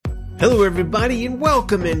Hello, everybody, and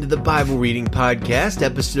welcome into the Bible Reading Podcast,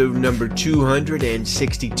 episode number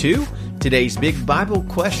 262. Today's big Bible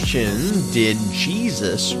question: did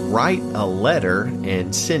Jesus write a letter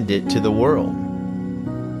and send it to the world?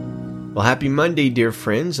 Well, happy Monday, dear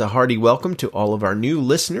friends. A hearty welcome to all of our new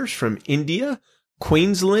listeners from India,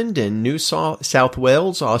 Queensland, and New South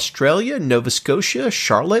Wales, Australia, Nova Scotia,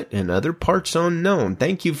 Charlotte, and other parts unknown.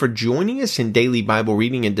 Thank you for joining us in daily Bible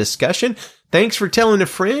reading and discussion. Thanks for telling a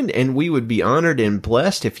friend, and we would be honored and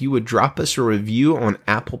blessed if you would drop us a review on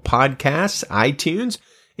Apple Podcasts, iTunes,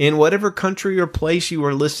 in whatever country or place you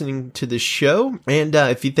are listening to the show. And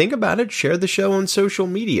if you think about it, share the show on social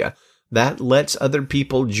media. That lets other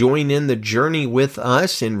people join in the journey with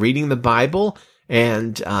us in reading the Bible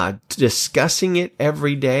and discussing it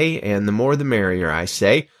every day, and the more the merrier, I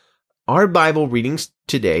say. Our Bible readings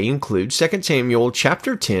today include 2 Samuel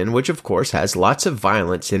chapter 10, which of course has lots of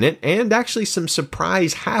violence in it, and actually some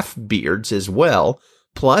surprise half-beards as well,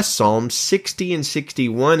 plus Psalms 60 and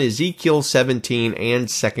 61, Ezekiel 17, and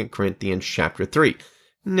 2 Corinthians chapter 3.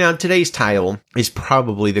 Now, today's title is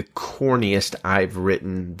probably the corniest I've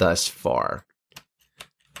written thus far,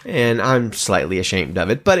 and I'm slightly ashamed of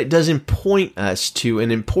it, but it doesn't point us to an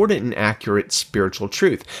important and accurate spiritual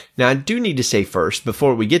truth. Now, I do need to say first,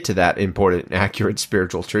 before we get to that important and accurate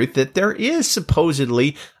spiritual truth, that there is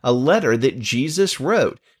supposedly a letter that Jesus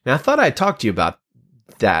wrote. Now, I thought I talked to you about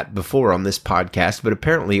that before on this podcast, but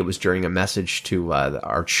apparently it was during a message to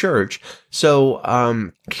our church.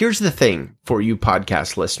 So here's the thing for you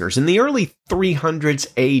podcast listeners. In the early 300s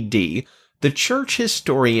AD, the church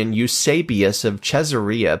historian Eusebius of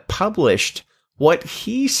Caesarea published what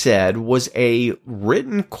he said was a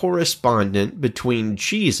written correspondence between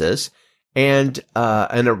Jesus and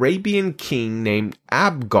an Arabian king named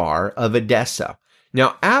Abgar of Edessa.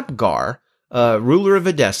 Now, Abgar, ruler of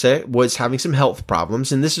Edessa, was having some health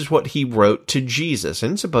problems, and this is what he wrote to Jesus,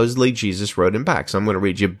 and supposedly Jesus wrote him back. So I'm going to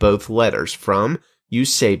read you both letters from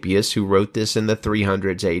Eusebius, who wrote this in the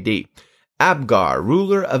 300s AD. Abgar,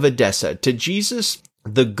 ruler of Edessa, to Jesus,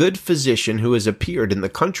 the good physician who has appeared in the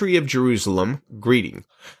country of Jerusalem, greeting.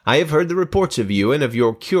 I have heard the reports of you and of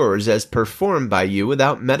your cures as performed by you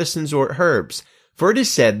without medicines or herbs. For it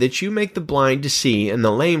is said that you make the blind to see and the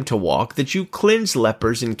lame to walk, that you cleanse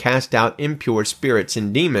lepers and cast out impure spirits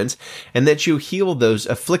and demons, and that you heal those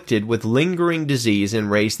afflicted with lingering disease and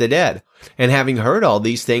raise the dead. And having heard all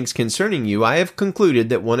these things concerning you, I have concluded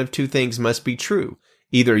that one of two things must be true.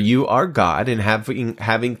 Either you are God, and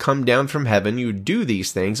having come down from heaven, you do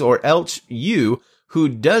these things, or else you, who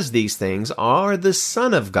does these things, are the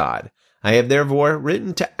Son of God. I have therefore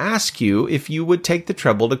written to ask you if you would take the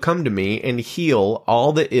trouble to come to me and heal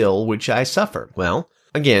all the ill which I suffer. Well,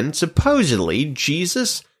 again, supposedly,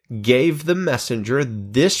 Jesus gave the messenger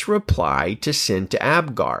this reply to send to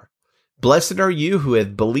Abgar. Blessed are you who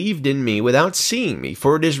have believed in me without seeing me,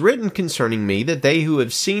 for it is written concerning me that they who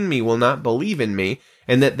have seen me will not believe in me,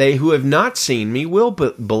 and that they who have not seen me will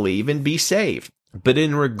believe and be saved. But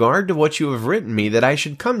in regard to what you have written me that I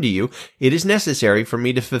should come to you, it is necessary for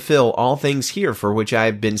me to fulfill all things here for which I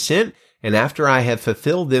have been sent, and after I have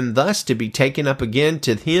fulfilled them thus to be taken up again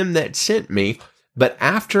to him that sent me. But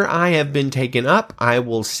after I have been taken up, I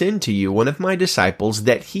will send to you one of my disciples,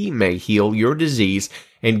 that he may heal your disease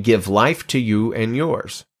and give life to you and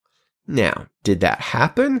yours. Now, did that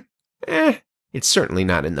happen? It's certainly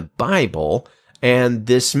not in the Bible. And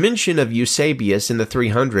this mention of Eusebius in the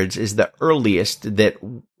 300s is the earliest that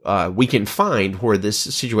we can find where this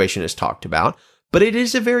situation is talked about. But it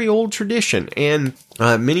is a very old tradition, and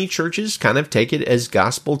many churches kind of take it as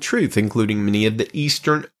gospel truth, including many of the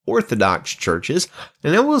Eastern Orthodox churches.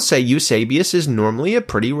 And I will say Eusebius is normally a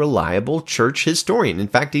pretty reliable church historian. In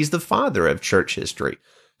fact, he's the father of church history.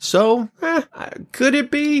 So, could it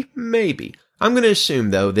be? Maybe. I'm going to assume,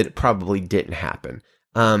 though, that it probably didn't happen.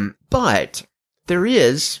 But there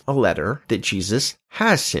is a letter that Jesus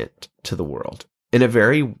has sent to the world in a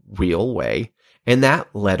very real way, and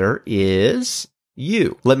that letter is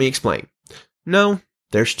you. Let me explain. No,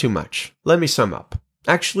 there's too much. Let me sum up.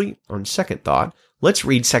 Actually, on second thought, let's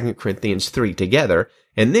read 2 Corinthians 3 together,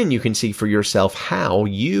 and then you can see for yourself how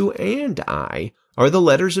you and I are the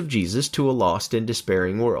letters of Jesus to a lost and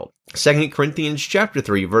despairing world. 2 Corinthians chapter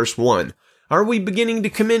 3, verse 1. Are we beginning to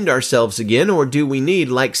commend ourselves again, or do we need,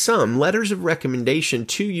 like some, letters of recommendation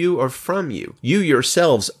to you or from you? You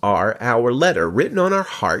yourselves are our letter, written on our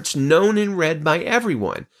hearts, known and read by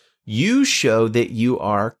everyone. You show that you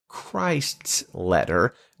are Christ's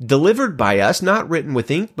letter, delivered by us, not written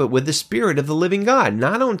with ink, but with the Spirit of the living God,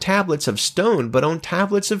 not on tablets of stone, but on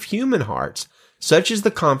tablets of human hearts. Such is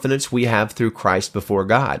the confidence we have through Christ before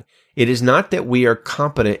God. It is not that we are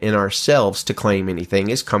competent in ourselves to claim anything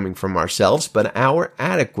is coming from ourselves, but our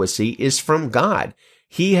adequacy is from God.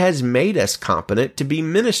 He has made us competent to be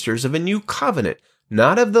ministers of a new covenant,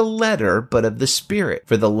 not of the letter, but of the Spirit.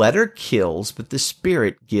 For the letter kills, but the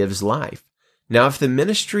Spirit gives life. Now, if the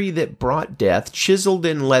ministry that brought death, chiseled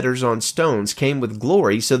in letters on stones, came with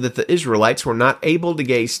glory, so that the Israelites were not able to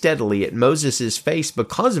gaze steadily at Moses' face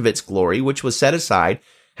because of its glory, which was set aside,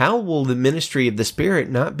 how will the ministry of the Spirit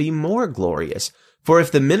not be more glorious? For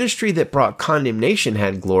if the ministry that brought condemnation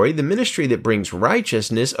had glory, the ministry that brings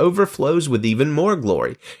righteousness overflows with even more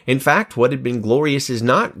glory. In fact, what had been glorious is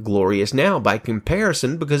not glorious now by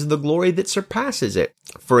comparison because of the glory that surpasses it.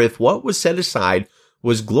 For if what was set aside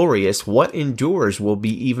was glorious, what endures will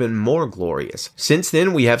be even more glorious. Since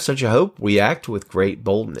then we have such a hope, we act with great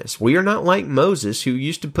boldness. We are not like Moses, who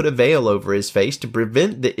used to put a veil over his face to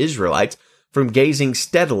prevent the Israelites from gazing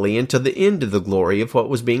steadily until the end of the glory of what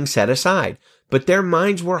was being set aside. But their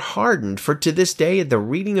minds were hardened, for to this day at the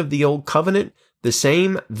reading of the Old Covenant, the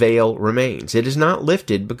same veil remains. It is not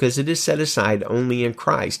lifted because it is set aside only in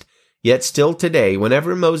Christ. Yet still today,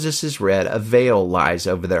 whenever Moses is read, a veil lies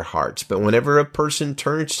over their hearts. But whenever a person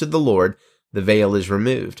turns to the Lord, the veil is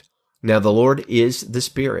removed. Now the Lord is the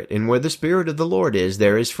Spirit, and where the Spirit of the Lord is,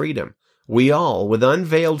 there is freedom. We all, with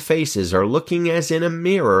unveiled faces, are looking as in a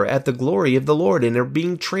mirror at the glory of the Lord and are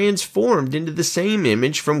being transformed into the same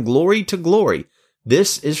image from glory to glory.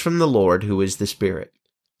 This is from the Lord who is the Spirit.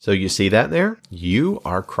 So you see that there? You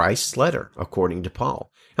are Christ's letter, according to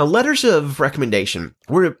Paul. Now, letters of recommendation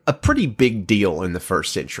were a pretty big deal in the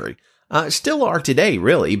first century. Still are today,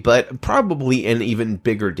 really, but probably an even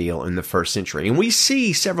bigger deal in the first century. And we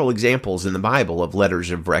see several examples in the Bible of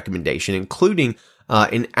letters of recommendation, including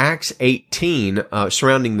in Acts 18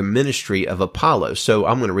 surrounding the ministry of Apollos. So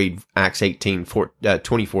I'm going to read Acts 18,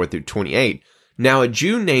 24 through 28. Now a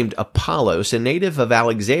Jew named Apollos, a native of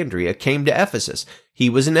Alexandria, came to Ephesus. He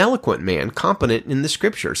was an eloquent man, competent in the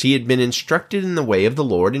Scriptures. He had been instructed in the way of the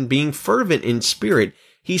Lord, and being fervent in spirit,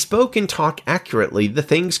 he spoke and taught accurately the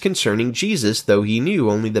things concerning Jesus, though he knew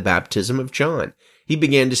only the baptism of John. He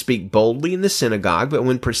began to speak boldly in the synagogue, but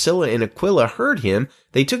when Priscilla and Aquila heard him,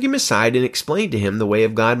 they took him aside and explained to him the way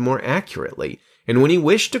of God more accurately. And when he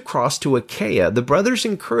wished to cross to Achaia, the brothers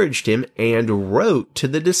encouraged him and wrote to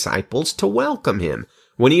the disciples to welcome him.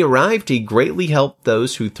 When he arrived, he greatly helped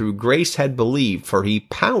those who through grace had believed, for he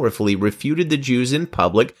powerfully refuted the Jews in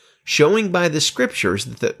public, showing by the Scriptures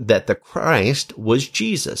that the Christ was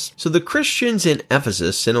Jesus. So the Christians in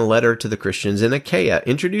Ephesus sent a letter to the Christians in Achaia,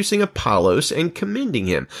 introducing Apollos and commending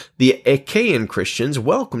him. The Achaean Christians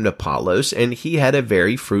welcomed Apollos, and he had a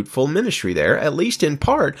very fruitful ministry there, at least in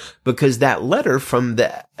part because that letter from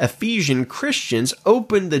the Ephesian Christians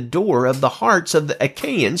opened the door of the hearts of the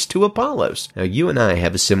Achaeans to Apollos. Now, you and I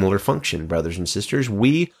have a similar function, brothers and sisters.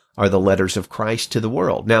 We are the letters of Christ to the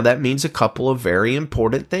world. Now, that means a couple of very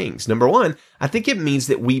important things. Number one, I think it means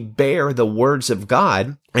that we bear the words of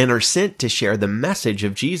God and are sent to share the message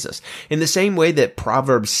of Jesus. In the same way that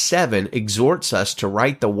Proverbs 7 exhorts us to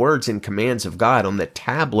write the words and commands of God on the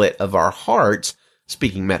tablet of our hearts,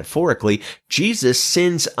 speaking metaphorically, Jesus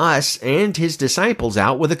sends us and his disciples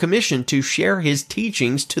out with a commission to share his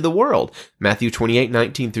teachings to the world. Matthew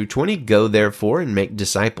 28:19 through 20, go therefore and make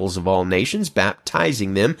disciples of all nations,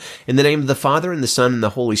 baptizing them in the name of the Father and the Son and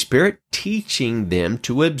the Holy Spirit, teaching them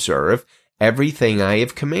to observe everything I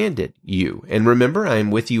have commanded you. And remember, I am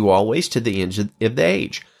with you always to the end of the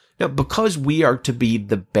age. Now, because we are to be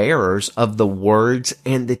the bearers of the words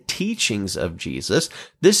and the teachings of Jesus,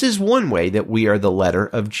 this is one way that we are the letter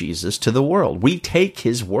of Jesus to the world. We take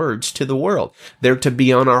his words to the world. They're to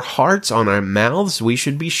be on our hearts, on our mouths. We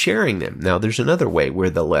should be sharing them. Now, there's another way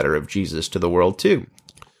we're the letter of Jesus to the world, too.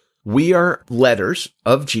 We are letters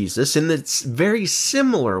of Jesus in this very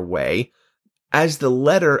similar way as the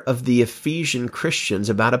letter of the Ephesian Christians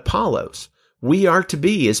about Apollos. We are to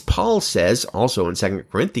be, as Paul says, also in 2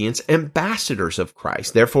 Corinthians, ambassadors of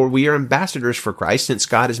Christ. Therefore, we are ambassadors for Christ. Since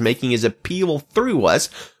God is making his appeal through us,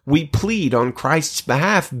 we plead on Christ's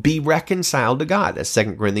behalf, be reconciled to God. That's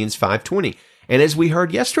 2 Corinthians 5:20. And as we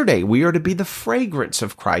heard yesterday, we are to be the fragrance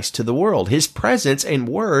of Christ to the world, his presence and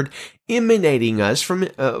word emanating us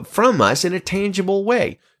from us in a tangible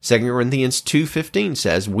way. 2 Corinthians 2:15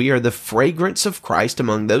 says, we are the fragrance of Christ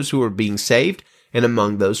among those who are being saved and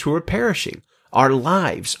among those who are perishing. Our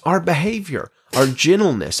lives, our behavior, our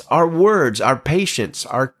gentleness, our words, our patience,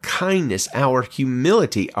 our kindness, our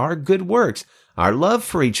humility, our good works, our love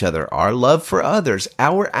for each other, our love for others,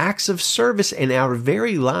 our acts of service, and our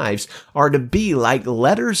very lives are to be like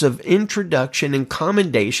letters of introduction and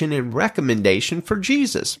commendation and recommendation for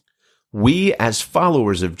Jesus. We, as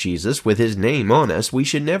followers of Jesus, with his name on us, we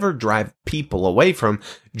should never drive people away from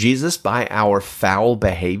Jesus by our foul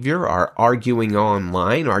behavior, our arguing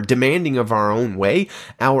online, our demanding of our own way,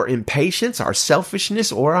 our impatience, our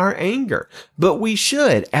selfishness, or our anger. But we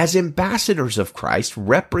should, as ambassadors of Christ,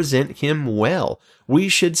 represent him well. We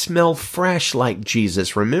should smell fresh like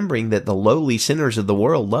Jesus, remembering that the lowly sinners of the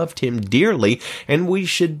world loved him dearly, and we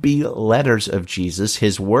should be letters of Jesus,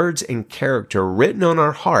 his words and character written on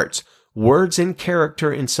our hearts, words and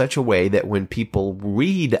character in such a way that when people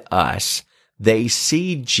read us, they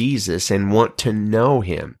see Jesus and want to know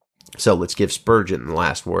him. So let's give Spurgeon the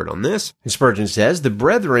last word on this. Spurgeon says, "The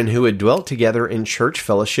brethren who had dwelt together in church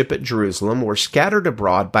fellowship at Jerusalem were scattered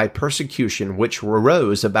abroad by persecution which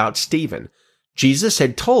arose about Stephen. Jesus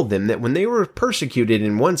had told them that when they were persecuted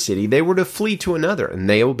in one city, they were to flee to another, and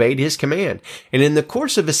they obeyed his command. And in the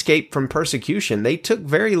course of escape from persecution, they took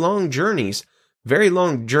very long journeys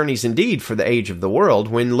indeed for the age of the world,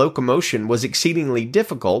 when locomotion was exceedingly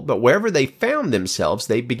difficult, but wherever they found themselves,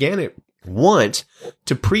 they began at once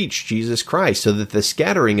to preach Jesus Christ, so that the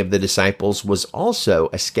scattering of the disciples was also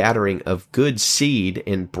a scattering of good seed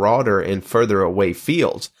in broader and further away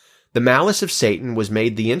fields. The malice of Satan was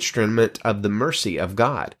made the instrument of the mercy of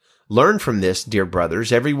God. Learn from this, dear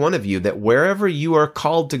brothers, every one of you, that wherever you are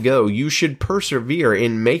called to go, you should persevere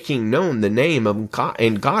in making known the name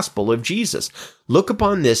and gospel of Jesus. Look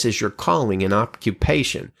upon this as your calling and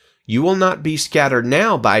occupation. You will not be scattered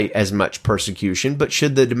now by as much persecution, but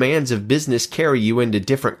should the demands of business carry you into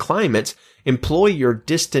different climates, employ your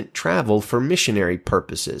distant travel for missionary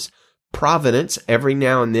purposes. Providence every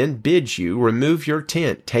now and then bids you remove your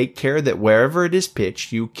tent. Take care that wherever it is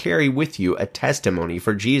pitched, you carry with you a testimony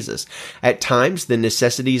for Jesus. At times, the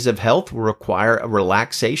necessities of health will require a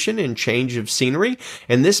relaxation and change of scenery,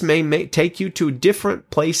 and this may take you to different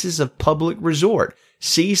places of public resort.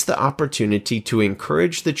 Seize the opportunity to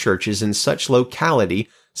encourage the churches in such locality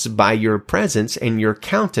by your presence and your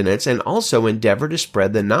countenance, and also endeavor to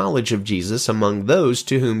spread the knowledge of Jesus among those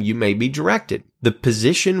to whom you may be directed. The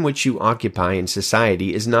position which you occupy in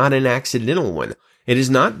society is not an accidental one. It has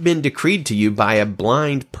not been decreed to you by a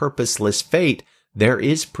blind, purposeless fate. There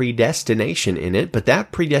is predestination in it, but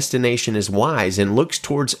that predestination is wise and looks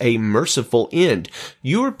towards a merciful end.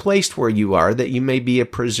 You are placed where you are that you may be a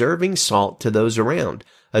preserving salt to those around,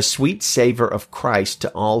 a sweet savor of Christ to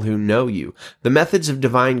all who know you. The methods of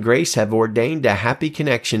divine grace have ordained a happy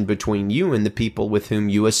connection between you and the people with whom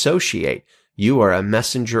you associate. You are a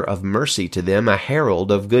messenger of mercy to them, a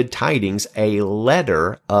herald of good tidings, a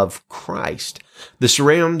letter of Christ. The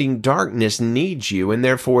surrounding darkness needs you, and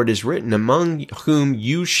therefore it is written, among whom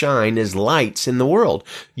you shine as lights in the world.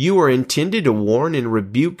 You are intended to warn and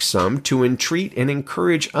rebuke some, to entreat and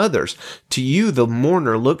encourage others. To you the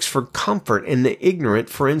mourner looks for comfort, and the ignorant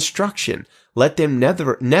for instruction. Let them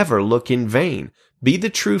never look in vain. Be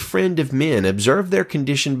the true friend of men. Observe their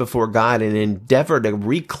condition before God and endeavor to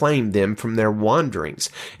reclaim them from their wanderings.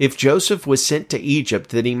 If Joseph was sent to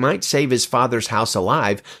Egypt that he might save his father's house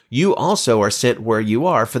alive, you also are sent where you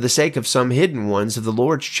are for the sake of some hidden ones of the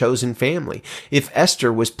Lord's chosen family. If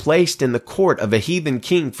Esther was placed in the court of a heathen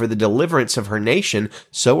king for the deliverance of her nation,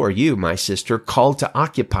 so are you, my sister, called to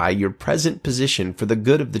occupy your present position for the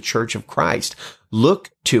good of the church of Christ.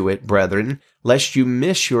 Look to it, brethren, lest you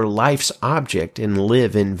miss your life's object and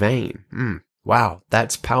live in vain. Wow,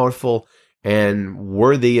 that's powerful and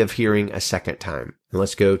worthy of hearing a second time.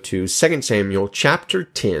 Let's go to 2 Samuel chapter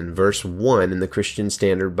 10, verse 1 in the Christian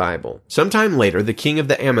Standard Bible. Sometime later, the king of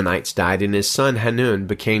the Ammonites died, and his son Hanun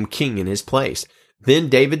became king in his place. Then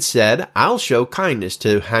David said, I'll show kindness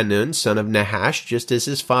to Hanun, son of Nahash, just as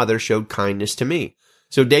his father showed kindness to me.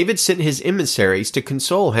 So David sent his emissaries to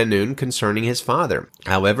console Hanun concerning his father.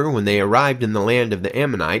 However, when they arrived in the land of the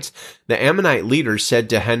Ammonites, the Ammonite leaders said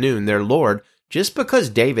to Hanun, their lord, just because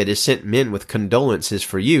David has sent men with condolences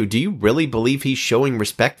for you, do you really believe he's showing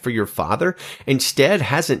respect for your father? Instead,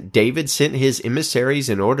 hasn't David sent his emissaries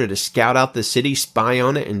in order to scout out the city, spy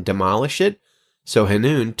on it, and demolish it? So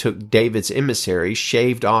Hanun took David's emissaries,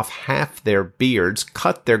 shaved off half their beards,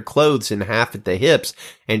 cut their clothes in half at the hips,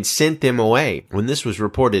 and sent them away. When this was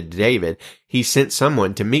reported to David, he sent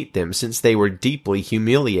someone to meet them, since they were deeply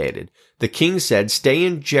humiliated. The king said, Stay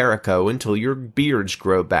in Jericho until your beards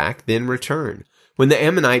grow back, then return. When the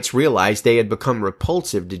Ammonites realized they had become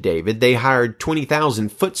repulsive to David, they hired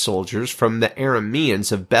 20,000 foot soldiers from the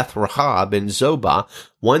Arameans of Beth-Rahab and Zobah,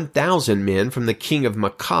 1,000 men from the king of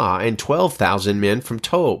Maacah, and 12,000 men from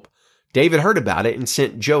Tob. David heard about it and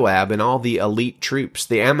sent Joab and all the elite troops.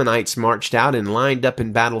 The Ammonites marched out and lined up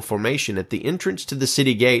in battle formation at the entrance to the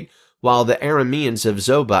city gate, while the Arameans of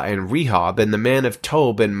Zobah and Rehob and the men of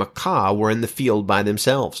Tob and Maacah were in the field by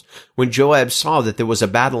themselves. When Joab saw that there was a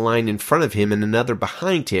battle line in front of him and another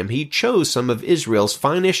behind him, he chose some of Israel's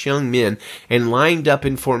finest young men and lined up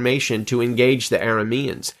in formation to engage the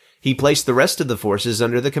Arameans. He placed the rest of the forces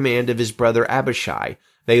under the command of his brother Abishai.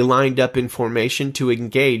 They lined up in formation to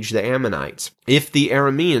engage the Ammonites. "If the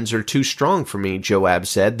Arameans are too strong for me," Joab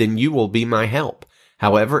said, "then you will be my help.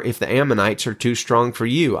 However, if the Ammonites are too strong for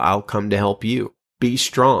you, I'll come to help you. Be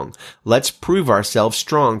strong. Let's prove ourselves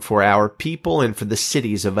strong for our people and for the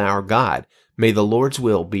cities of our God. May the Lord's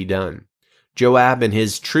will be done." Joab and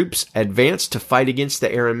his troops advanced to fight against the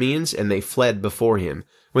Arameans, and they fled before him.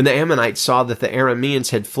 When the Ammonites saw that the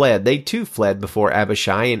Arameans had fled, they too fled before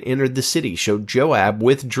Abishai and entered the city. So Joab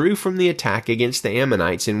withdrew from the attack against the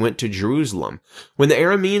Ammonites and went to Jerusalem. When the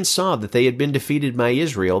Arameans saw that they had been defeated by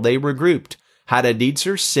Israel, they regrouped.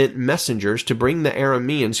 Hadadezer sent messengers to bring the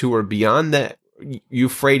Arameans who were beyond the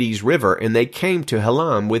Euphrates River, and they came to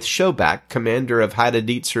Helam with Shobach, commander of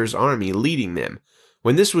Hadadezer's army, leading them.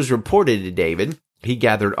 When this was reported to David, he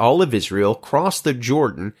gathered all of Israel, crossed the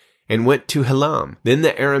Jordan, and went to Helam. Then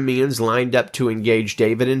the Arameans lined up to engage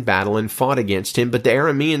David in battle and fought against him, but the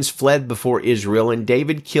Arameans fled before Israel, and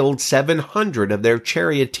David killed 700 of their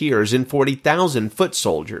charioteers and 40,000 foot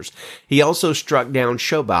soldiers. He also struck down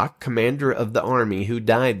Shobach, commander of the army, who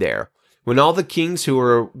died there. When all the kings who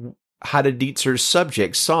were Hadadezer's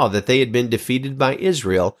subjects saw that they had been defeated by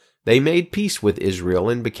Israel, they made peace with Israel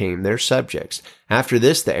and became their subjects. After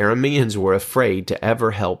this, the Arameans were afraid to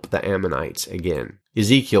ever help the Ammonites again.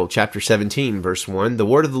 Ezekiel chapter 17, verse 1, "The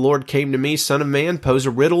word of the Lord came to me, Son of man, pose a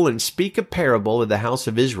riddle and speak a parable of the house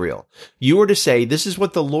of Israel. You are to say, this is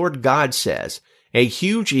what the Lord God says. A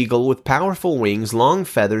huge eagle with powerful wings, long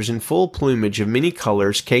feathers, and full plumage of many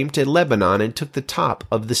colors came to Lebanon and took the top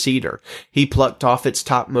of the cedar. He plucked off its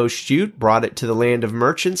topmost shoot, brought it to the land of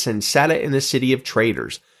merchants, and sat it in the city of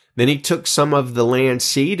traders. Then he took some of the land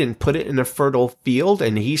seed and put it in a fertile field,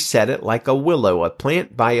 and he set it like a willow, a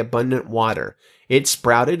plant by abundant water. It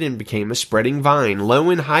sprouted and became a spreading vine, low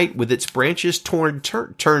in height, with its branches turned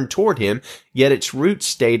toward him, yet its roots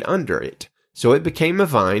stayed under it. So it became a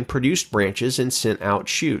vine, produced branches, and sent out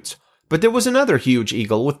shoots. But there was another huge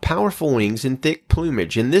eagle with powerful wings and thick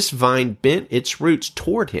plumage, and this vine bent its roots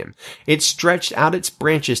toward him. It stretched out its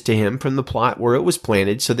branches to him from the plot where it was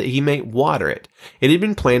planted so that he might water it. It had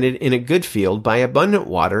been planted in a good field by abundant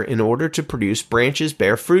water in order to produce branches,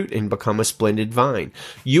 bear fruit, and become a splendid vine.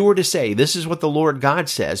 You are to say, this is what the Lord God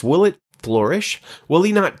says. Will it flourish? Will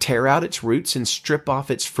he not tear out its roots and strip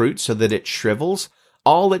off its fruit so that it shrivels?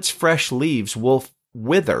 All its fresh leaves will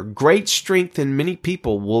wither. Great strength and many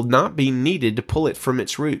people will not be needed to pull it from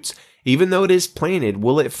its roots. Even though it is planted,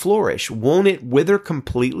 will it flourish? Won't it wither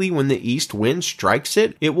completely when the east wind strikes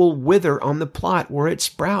it? It will wither on the plot where it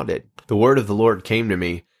sprouted. The word of the Lord came to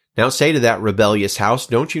me. Now say to that rebellious house,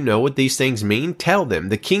 don't you know what these things mean? Tell them,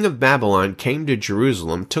 the king of Babylon came to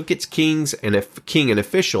Jerusalem, took its king and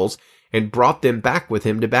officials, and brought them back with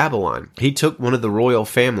him to Babylon. He took one of the royal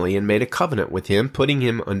family and made a covenant with him, putting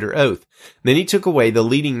him under oath. Then he took away the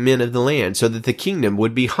leading men of the land, so that the kingdom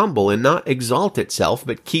would be humble and not exalt itself,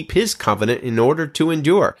 but keep his covenant in order to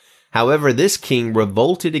endure. However, this king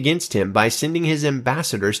revolted against him by sending his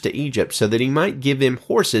ambassadors to Egypt, so that he might give him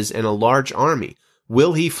horses and a large army.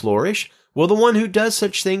 Will he flourish? Will the one who does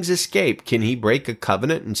such things escape? Can he break a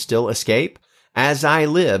covenant and still escape? As I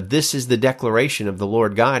live, this is the declaration of the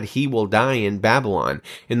Lord God, he will die in Babylon,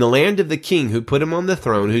 in the land of the king who put him on the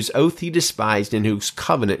throne, whose oath he despised and whose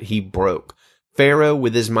covenant he broke. Pharaoh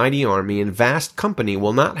with his mighty army and vast company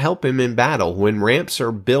will not help him in battle when ramps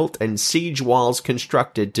are built and siege walls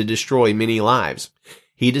constructed to destroy many lives.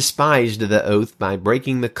 He despised the oath by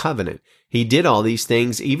breaking the covenant. He did all these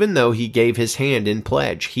things even though he gave his hand in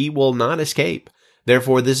pledge. He will not escape.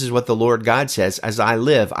 Therefore, this is what the Lord God says, as I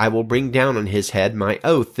live, I will bring down on his head my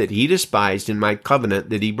oath that he despised and my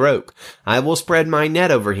covenant that he broke. I will spread my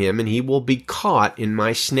net over him, and he will be caught in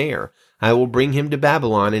my snare. I will bring him to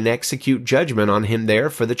Babylon and execute judgment on him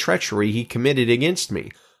there for the treachery he committed against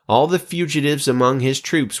me. All the fugitives among his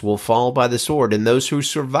troops will fall by the sword, and those who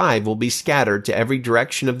survive will be scattered to every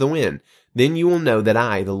direction of the wind. Then you will know that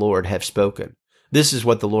I, the Lord, have spoken. This is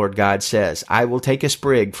what the Lord God says. I will take a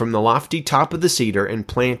sprig from the lofty top of the cedar and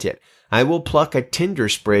plant it. I will pluck a tender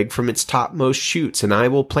sprig from its topmost shoots, and I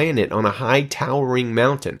will plant it on a high towering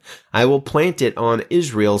mountain. I will plant it on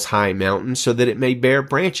Israel's high mountain, so that it may bear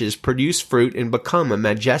branches, produce fruit, and become a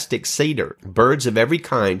majestic cedar. Birds of every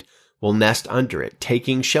kind will nest under it,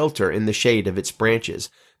 taking shelter in the shade of its branches.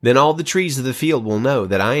 Then all the trees of the field will know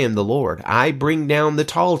that I am the Lord. I bring down the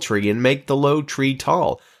tall tree and make the low tree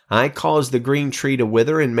tall. I cause the green tree to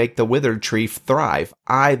wither and make the withered tree thrive.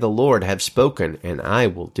 I, the Lord, have spoken, and I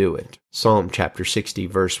will do it. Psalm chapter 60,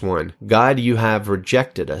 verse 1. God, you have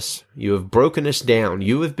rejected us. You have broken us down.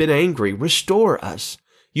 You have been angry. Restore us.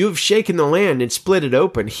 You have shaken the land and split it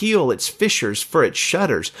open. Heal its fissures for its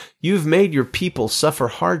shutters. You have made your people suffer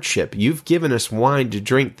hardship. You've given us wine to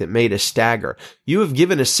drink that made us stagger. You have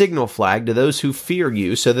given a signal flag to those who fear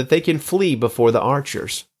you so that they can flee before the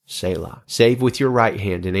archers. Selah. Save with your right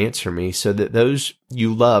hand and answer me, so that those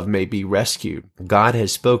you love may be rescued. God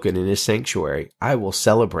has spoken in his sanctuary. I will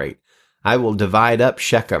celebrate. I will divide up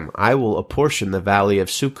Shechem. I will apportion the valley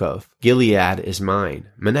of Succoth. Gilead is mine.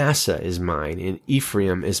 Manasseh is mine, and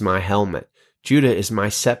Ephraim is my helmet. Judah is my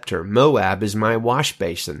scepter. Moab is my wash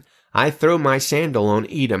basin. I throw my sandal on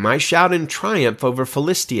Edom. I shout in triumph over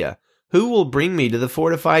Philistia. Who will bring me to the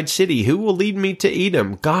fortified city? Who will lead me to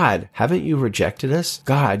Edom? God, haven't you rejected us?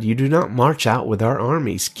 God, you do not march out with our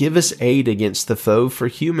armies. Give us aid against the foe, for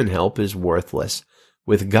human help is worthless.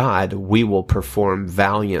 With God, we will perform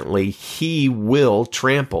valiantly. He will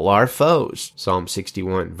trample our foes. Psalm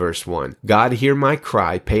 61, verse 1. God, hear my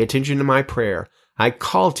cry. Pay attention to my prayer. I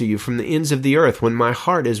call to you from the ends of the earth when my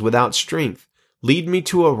heart is without strength. Lead me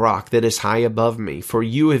to a rock that is high above me, for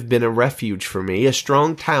you have been a refuge for me, a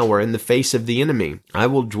strong tower in the face of the enemy. I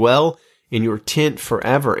will dwell in your tent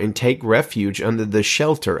forever and take refuge under the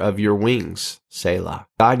shelter of your wings. Selah.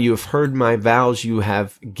 God, you have heard my vows. You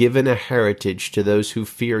have given a heritage to those who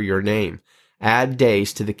fear your name. Add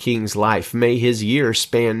days to the king's life. May his years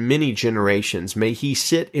span many generations. May he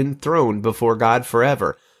sit enthroned before God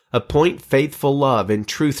forever. Appoint faithful love and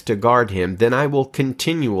truth to guard him. Then I will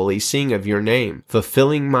continually sing of your name,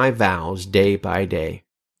 fulfilling my vows day by day.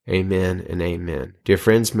 Amen and amen. Dear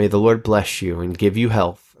friends, may the Lord bless you and give you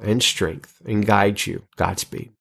health and strength and guide you. Godspeed.